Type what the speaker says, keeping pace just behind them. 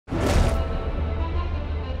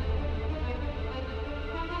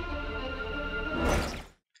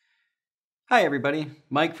Hi everybody,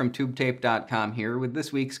 Mike from TubeTape.com here with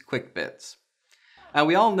this week's Quick Bits.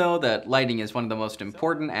 We all know that lighting is one of the most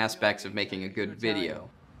important aspects of making a good video.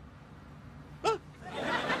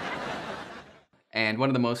 And one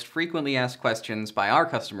of the most frequently asked questions by our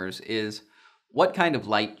customers is, what kind of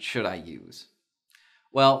light should I use?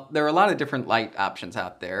 Well, there are a lot of different light options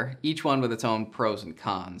out there, each one with its own pros and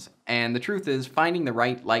cons. And the truth is, finding the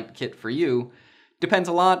right light kit for you depends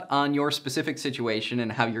a lot on your specific situation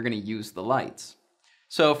and how you're going to use the lights.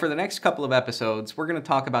 So for the next couple of episodes, we're going to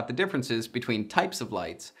talk about the differences between types of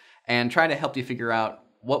lights and try to help you figure out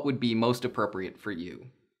what would be most appropriate for you.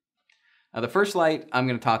 Now, the first light I'm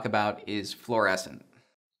going to talk about is fluorescent.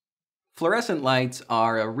 Fluorescent lights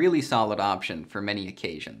are a really solid option for many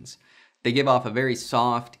occasions. They give off a very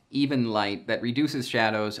soft, even light that reduces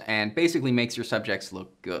shadows and basically makes your subjects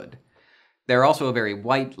look good. They're also a very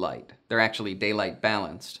white light. They're actually daylight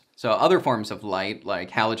balanced. So other forms of light, like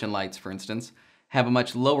halogen lights for instance, have a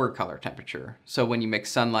much lower color temperature. So when you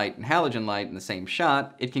mix sunlight and halogen light in the same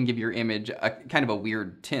shot, it can give your image a kind of a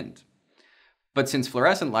weird tint. But since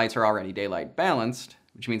fluorescent lights are already daylight balanced,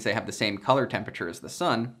 which means they have the same color temperature as the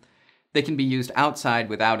sun, they can be used outside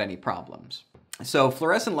without any problems. So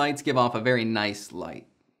fluorescent lights give off a very nice light,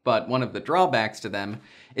 but one of the drawbacks to them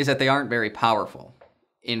is that they aren't very powerful.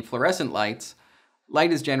 In fluorescent lights,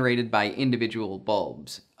 light is generated by individual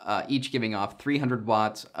bulbs, each giving off 300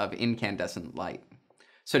 watts of incandescent light.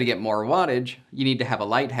 So to get more wattage, you need to have a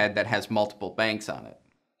light head that has multiple banks on it.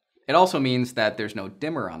 It also means that there's no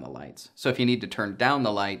dimmer on the lights, so if you need to turn down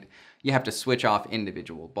the light, you have to switch off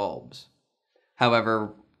individual bulbs.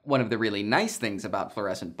 However, one of the really nice things about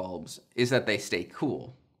fluorescent bulbs is that they stay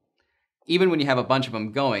cool. Even when you have a bunch of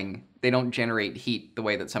them going, they don't generate heat the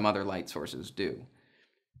way that some other light sources do.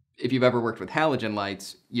 If you've ever worked with halogen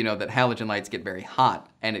lights, you know that halogen lights get very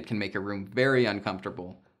hot and it can make a room very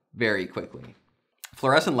uncomfortable very quickly.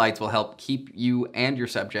 Fluorescent lights will help keep you and your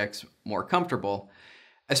subjects more comfortable,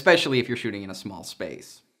 especially if you're shooting in a small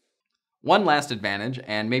space. One last advantage,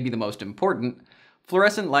 and maybe the most important,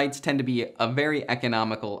 fluorescent lights tend to be a very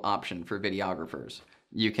economical option for videographers.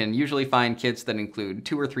 You can usually find kits that include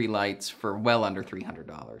 2 or 3 lights for well under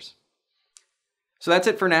 $300. So that's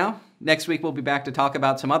it for now. Next week we'll be back to talk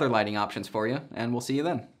about some other lighting options for you, and we'll see you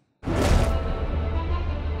then.